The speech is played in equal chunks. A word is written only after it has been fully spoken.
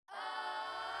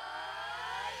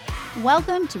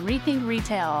Welcome to Rethink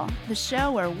Retail, the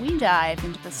show where we dive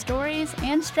into the stories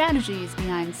and strategies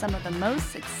behind some of the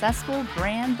most successful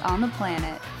brands on the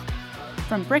planet.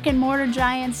 From brick and mortar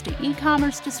giants to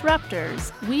e-commerce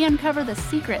disruptors, we uncover the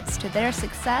secrets to their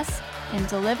success and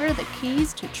deliver the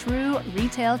keys to true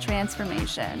retail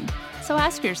transformation. So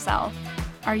ask yourself,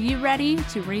 are you ready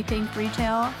to rethink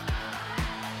retail?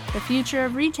 The future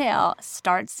of retail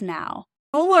starts now.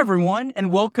 Hello, everyone, and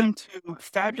welcome to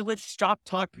fabulous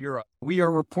ShopTalk Europe. We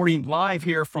are reporting live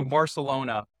here from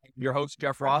Barcelona. I'm your host,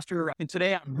 Jeff Roster, and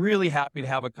today I'm really happy to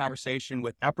have a conversation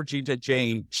with Aprajita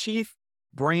Jain, Chief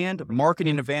Brand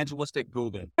Marketing Evangelist at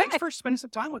Google. Thanks for spending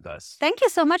some time with us. Thank you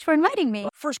so much for inviting me.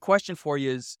 First question for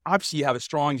you is, obviously you have a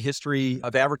strong history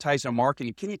of advertising and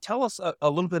marketing. Can you tell us a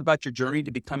little bit about your journey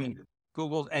to becoming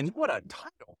Google, and what a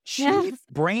title, Chief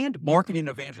Brand Marketing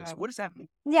Evangelist. What does that mean?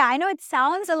 Yeah, I know it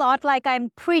sounds a lot like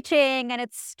I'm preaching and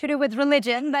it's to do with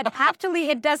religion, but actually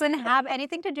it doesn't have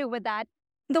anything to do with that.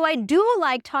 Though I do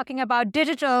like talking about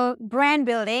digital brand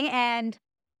building, and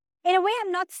in a way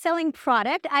I'm not selling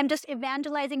product, I'm just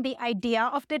evangelizing the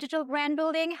idea of digital brand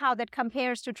building, how that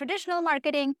compares to traditional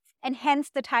marketing, and hence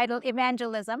the title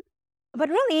evangelism. But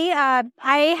really, I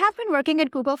have been working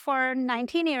at Google for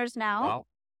 19 years now. Wow.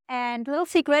 And little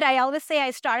secret, I always say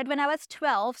I started when I was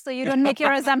 12, so you don't make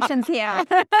your assumptions here.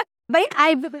 But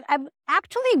I've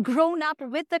actually grown up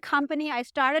with the company. I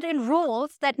started in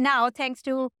roles that now, thanks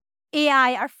to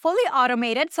AI, are fully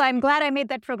automated. So I'm glad I made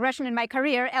that progression in my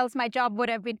career, else my job would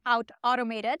have been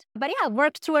automated. But yeah, I've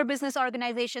worked through a business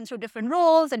organization through different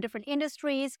roles and different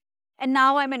industries. And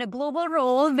now I'm in a global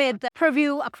role with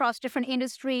purview across different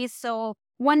industries. So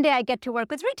one day I get to work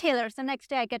with retailers. The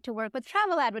next day I get to work with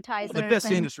travel advertisers. Well, the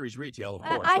best industry is retail, of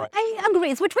course. I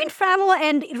agree. It's between travel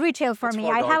and retail for me.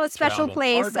 I have a special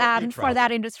place for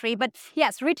that industry. But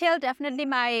yes, retail definitely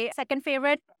my second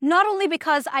favorite. Not only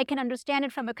because I can understand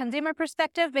it from a consumer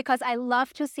perspective, because I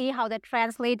love to see how that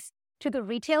translates to the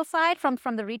retail side from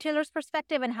the retailer's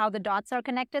perspective and how the dots are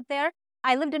connected there.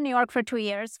 I lived in New York for 2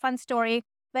 years. Fun story.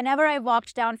 Whenever I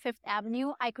walked down Fifth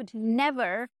Avenue, I could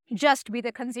never just be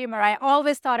the consumer. I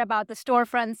always thought about the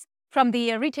storefronts from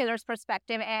the retailer's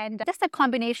perspective, and just that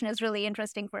combination is really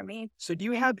interesting for me. So do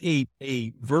you have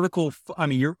a vertical,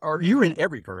 you're in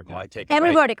every vertical, I take it, Every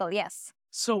right? vertical, yes.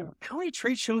 So how many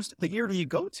trade shows a year do you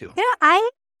go to? I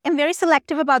am very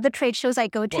selective about the trade shows I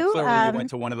go to. Well, clearly you went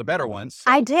to one of the better ones.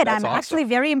 So I did. I'm awesome. actually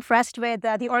very impressed with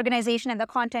the organization and the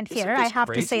content here. I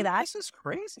have to say that. This is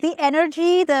crazy. The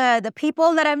energy, the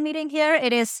people that I'm meeting here,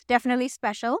 it is definitely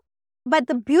special. But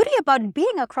the beauty about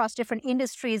being across different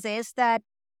industries is that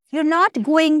you're not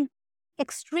going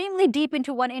extremely deep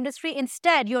into one industry.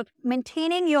 Instead, you're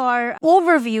maintaining your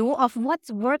overview of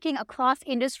what's working across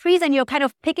industries, and you're kind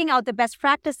of picking out the best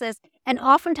practices. And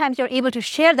oftentimes you're able to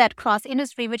share that cross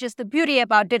industry, which is the beauty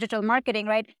about digital marketing,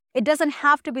 right? It doesn't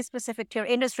have to be specific to your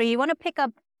industry. You want to pick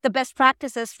up the best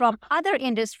practices from other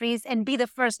industries and be the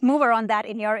first mover on that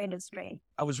in your industry.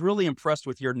 I was really impressed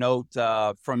with your note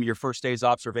from your first day's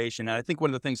observation. And I think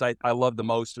one of the things I love the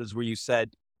most is where you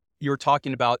said you were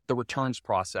talking about the returns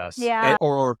process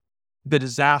or the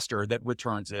disaster that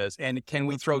returns is. And can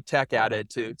we throw tech at it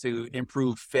to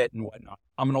improve fit and whatnot?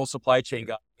 I'm an old supply chain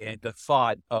guy, and the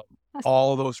thought of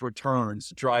all those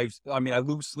returns drives, I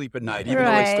lose sleep at night, even though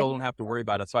I still don't have to worry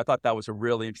about it. So I thought that was a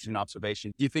really interesting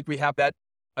observation. Do you think we have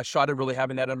a shot at really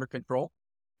having that under control?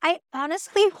 I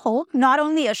honestly hope not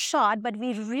only a shot, but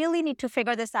we really need to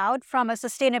figure this out from a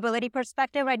sustainability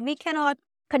perspective, right? We cannot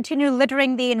continue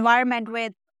littering the environment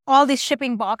with all these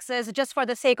shipping boxes just for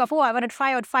the sake of, I want to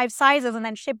try out 5 sizes and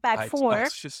then ship back 4.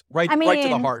 It's just right to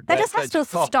the heart. That just has to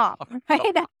stop,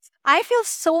 right? I feel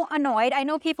so annoyed. I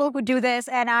know people who do this,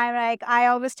 and I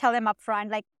always tell them up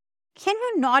front, can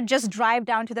you not just drive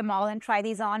down to the mall and try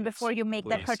these on before you make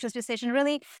that purchase decision?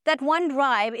 Really, that one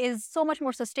drive is so much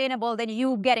more sustainable than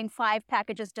you getting 5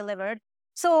 packages delivered.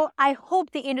 So I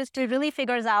hope the industry really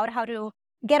figures out how to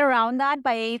get around that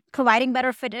by providing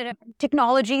better fit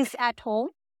technologies at home.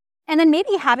 And then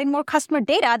maybe having more customer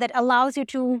data that allows you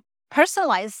to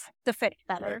personalize the fit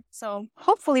better. So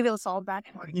hopefully we'll solve that.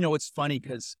 It's funny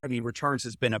because, returns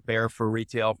has been a bear for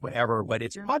retail forever, but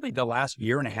it's probably the last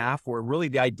year and a half where really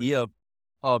the idea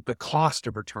of the cost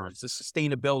of returns, the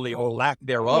sustainability or lack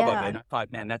thereof of it. I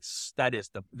thought, man, that is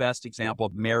the best example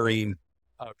of marrying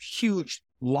a huge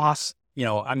loss.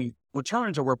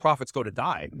 Returns are where profits go to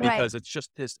die because it's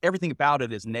just everything about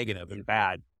it is negative and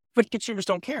bad. But consumers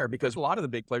don't care because a lot of the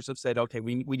big players have said, okay,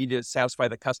 we need to satisfy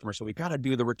the customer, so we got to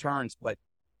do the returns. But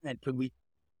could we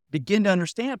begin to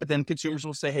understand? But then consumers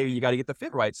will say, hey, you got to get the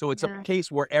fit right. So it's a case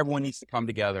where everyone needs to come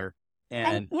together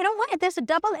And you know what? There's a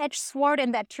double-edged sword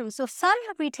in that too. So some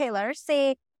retailers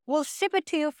say, we'll ship it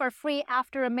to you for free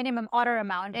after a minimum order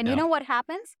amount. And you know what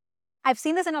happens? I've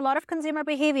seen this in a lot of consumer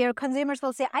behavior. Consumers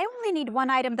will say, I only need one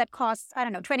item that costs, I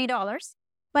don't know, $20,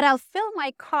 but I'll fill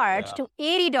my cart to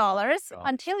 $80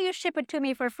 until you ship it to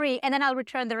me for free, and then I'll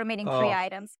return the remaining 3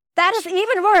 items. That is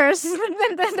even worse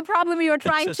than the problem you're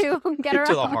trying to get around.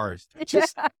 To the heart.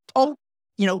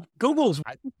 Google's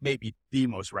maybe the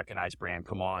most recognized brand,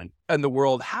 come on, in the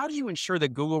world. How do you ensure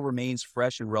that Google remains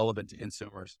fresh and relevant to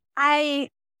consumers? I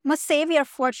must say we are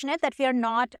fortunate that we are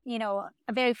not, a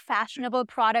very fashionable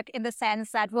product in the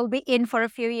sense that we'll be in for a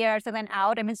few years and then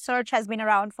out. I mean, search has been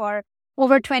around for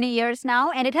over 20 years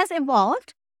now, and it has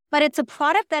evolved, but it's a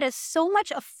product that is so much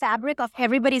a fabric of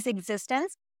everybody's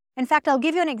existence. In fact, I'll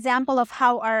give you an example of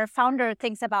how our founder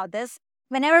thinks about this.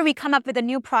 Whenever we come up with a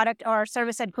new product or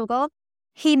service at Google,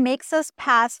 he makes us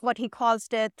pass what he calls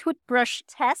the toothbrush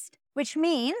test, which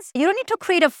means you don't need to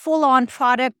create a full-on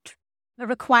product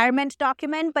requirement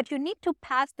document, but you need to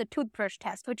pass the toothbrush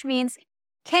test, which means,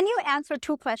 can you answer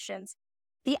 2 questions?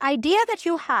 The idea that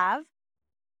you have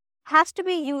has to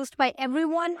be used by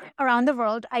everyone around the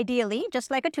world, ideally, just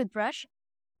like a toothbrush.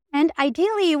 And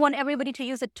ideally, you want everybody to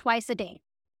use it twice a day.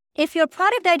 If your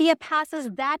product idea passes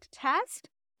that test,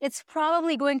 it's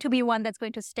probably going to be one that's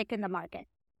going to stick in the market.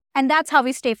 And that's how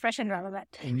we stay fresh and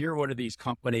relevant. And you're one of these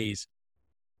companies,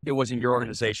 it wasn't your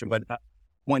organization, but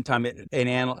one time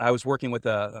I was working with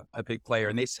a big player,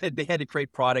 and they said they had to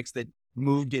create products that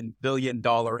moved in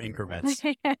billion-dollar increments.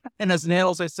 And as an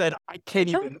analyst, I said, I can't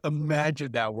even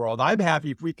imagine that world. I'm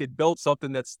happy if we could build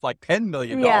something that's like $10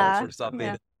 million or something.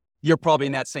 Yeah. You're probably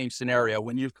in that same scenario.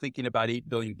 When you're thinking about 8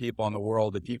 billion people in the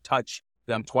world, if you touch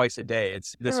them twice a day,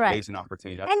 it's this amazing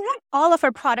opportunity. And not all of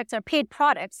our products are paid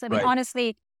products. I mean,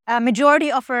 honestly, a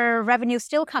majority of our revenue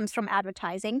still comes from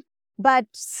advertising, but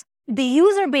the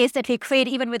user base that we create,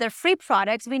 even with our free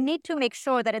products, we need to make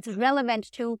sure that it's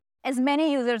relevant to as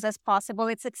many users as possible.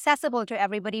 It's accessible to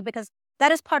everybody because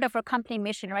that is part of our company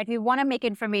mission, right? We want to make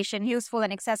information useful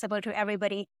and accessible to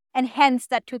everybody, and hence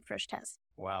that toothbrush test.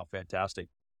 Wow, fantastic.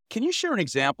 Can you share an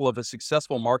example of a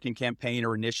successful marketing campaign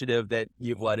or initiative that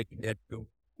you've led at Google?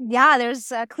 Yeah,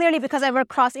 there's clearly, because I work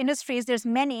cross industries, there's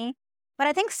many, but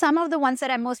I think some of the ones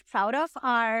that I'm most proud of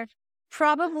are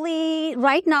probably,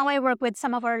 right now I work with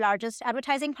some of our largest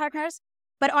advertising partners,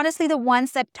 but honestly, the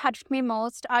ones that touched me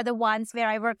most are the ones where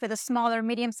I work with a smaller,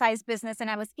 medium-sized business and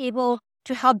I was able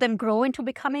to help them grow into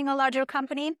becoming a larger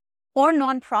company. Or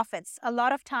nonprofits. A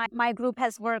lot of time, my group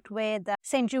has worked with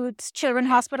St. Jude's Children's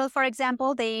Hospital, for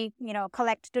example. They,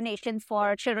 collect donations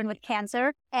for children with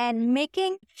cancer, and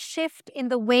making shift in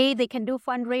the way they can do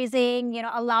fundraising,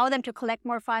 allow them to collect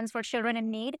more funds for children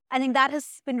in need. I think that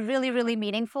has been really, really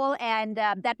meaningful. And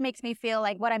that makes me feel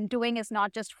like what I'm doing is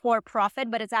not just for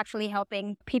profit, but it's actually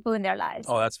helping people in their lives.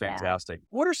 Oh, that's fantastic.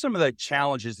 Yeah. What are some of the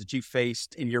challenges that you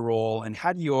faced in your role, and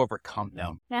how do you overcome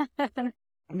them?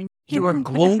 I mean, you're a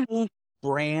global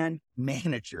brand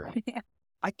manager. Yeah.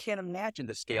 I can't imagine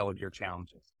the scale of your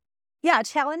challenges. Yeah,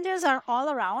 challenges are all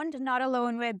around, not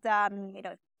alone with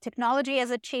technology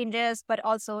as it changes, but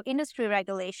also industry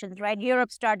regulations, right? Europe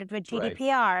started with GDPR.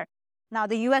 Right. Now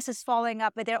the US is following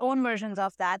up with their own versions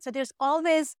of that. So there's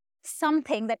always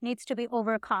something that needs to be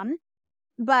overcome.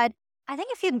 But I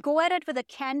think if you go at it with a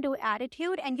can-do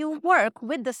attitude and you work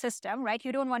with the system, right?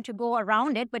 You don't want to go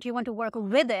around it, but you want to work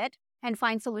with it and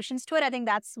find solutions to it. I think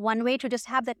that's one way to just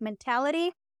have that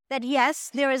mentality that,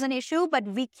 yes, there is an issue, but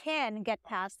we can get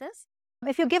past this.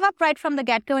 If you give up right from the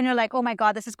get-go and you're like, oh my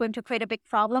God, this is going to create a big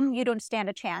problem, you don't stand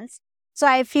a chance. So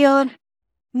I feel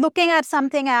looking at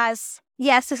something as,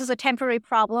 yes, this is a temporary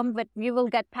problem, but we will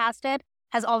get past it,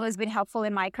 has always been helpful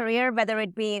in my career, whether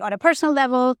it be on a personal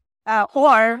level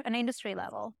or an industry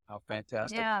level. Oh,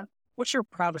 fantastic. Yeah. What's your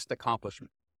proudest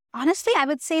accomplishment? Honestly, I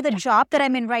would say the job that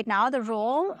I'm in right now, the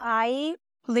role, I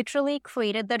literally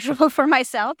created that role for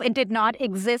myself. It did not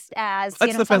exist as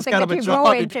something that you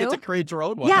grow into. It's a create your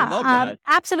own one. Yeah, I love that.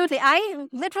 Absolutely. I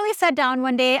literally sat down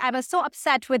one day. I was so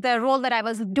upset with the role that I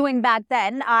was doing back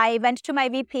then. I went to my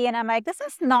VP and I'm like, this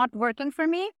is not working for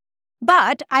me.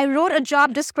 But I wrote a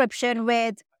job description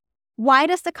with, why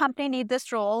does the company need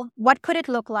this role? What could it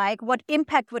look like? What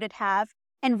impact would it have?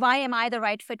 And why am I the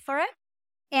right fit for it?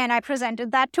 And I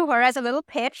presented that to her as a little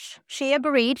pitch. She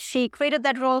agreed. She created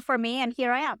that role for me, and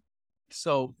here I am.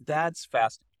 So that's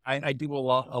fast. I do a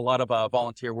lot of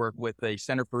volunteer work with the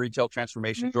Center for Retail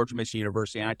Transformation at George Mason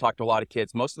University, and I talk to a lot of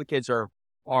kids. Most of the kids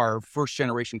are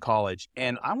first-generation college,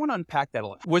 and I want to unpack that a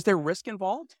lot. Was there risk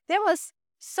involved? There was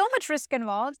so much risk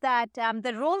involved that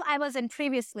the role I was in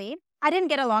previously, I didn't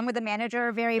get along with the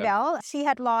manager very well. She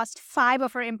had lost 5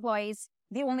 of her employees,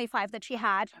 the only 5 that she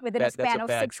had within a span of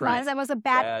 6 months. That was a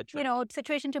bad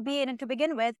situation to be in and to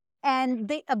begin with. And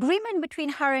the agreement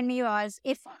between her and me was,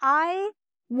 if I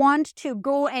want to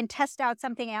go and test out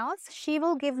something else, she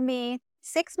will give me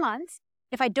 6 months.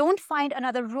 If I don't find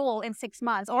another role in 6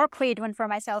 months or create one for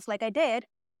myself like I did,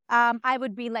 I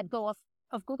would be let go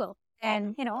of Google.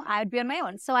 And, I would be on my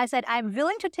own. So I said, I'm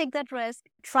willing to take that risk.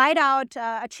 Tried out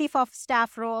a chief of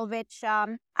staff role, which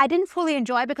I didn't fully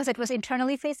enjoy because it was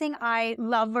internally facing. I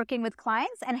love working with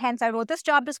clients. And hence I wrote this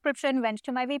job description, went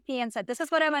to my VP and said, this is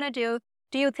what I want to do.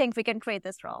 Do you think we can create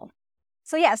this role?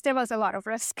 So yes, there was a lot of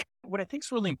risk. What I think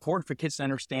is really important for kids to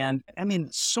understand,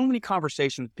 so many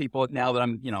conversations with people now that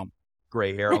I'm,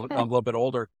 gray hair, I'm a little bit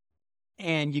older.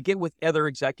 And you get with other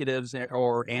executives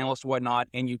or analysts or whatnot,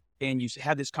 and you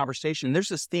have this conversation. There's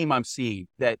this theme I'm seeing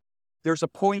that there's a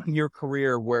point in your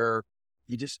career where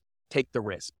you just take the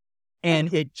risk.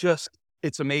 And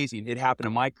it's amazing. It happened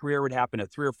in my career. It happened to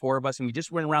 3 or 4 of us. And we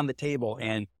just went around the table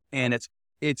and it's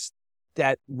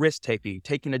that risk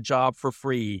taking a job for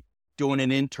free, doing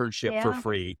an internship for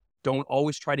free. Don't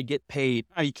always try to get paid.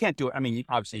 You can't do it.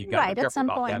 Obviously you got to be careful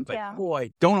about that. But boy,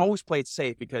 don't always play it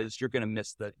safe because you're going to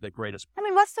miss the greatest.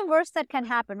 What's the worst that can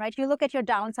happen, right? You look at your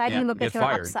downside, you look at your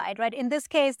upside, right? In this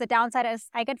case, the downside is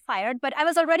I get fired, but I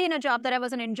was already in a job that I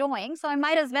wasn't enjoying, so I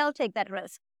might as well take that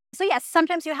risk. So yes,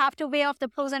 sometimes you have to weigh off the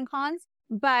pros and cons,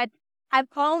 but I've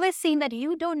always seen that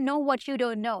you don't know what you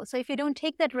don't know. So if you don't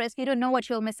take that risk, you don't know what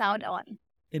you'll miss out on.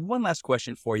 And one last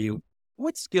question for you.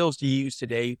 What skills do you use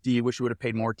today? Do you wish you would have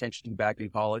paid more attention to back in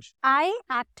college? I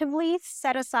actively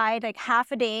set aside like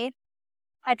half a day.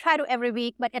 I try to every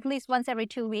week, but at least once every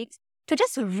 2 weeks to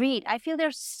just read. I feel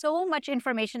there's so much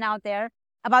information out there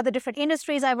about the different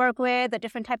industries I work with, the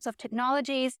different types of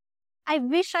technologies. I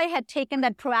wish I had taken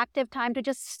that proactive time to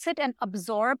just sit and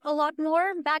absorb a lot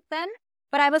more back then.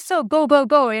 But I was so go.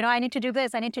 I need to do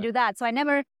this, I need to do that. So I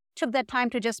never took that time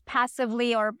to just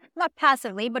passively, or not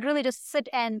passively, but really just sit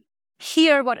and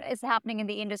hear what is happening in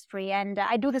the industry. And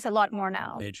I do this a lot more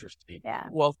now. Interesting. Yeah.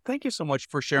 Well, thank you so much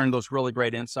for sharing those really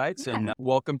great insights and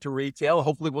welcome to retail.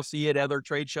 Hopefully we'll see you at other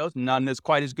trade shows. None as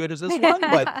quite as good as this one,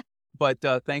 but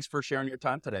thanks for sharing your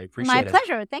time today. Appreciate it. My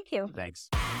pleasure. Thank you. Thanks.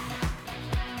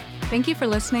 Thank you for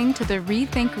listening to the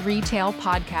Rethink Retail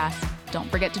podcast.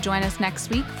 Don't forget to join us next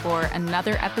week for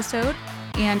another episode.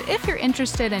 And if you're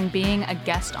interested in being a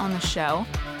guest on the show,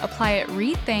 apply at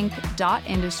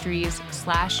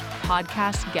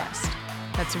rethink.industries/podcast guest.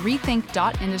 That's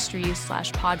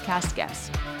rethink.industries/podcast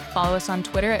guest. Follow us on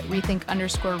Twitter at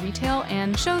rethink_retail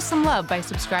and show some love by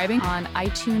subscribing on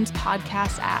iTunes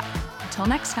podcast app. Until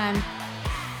next time.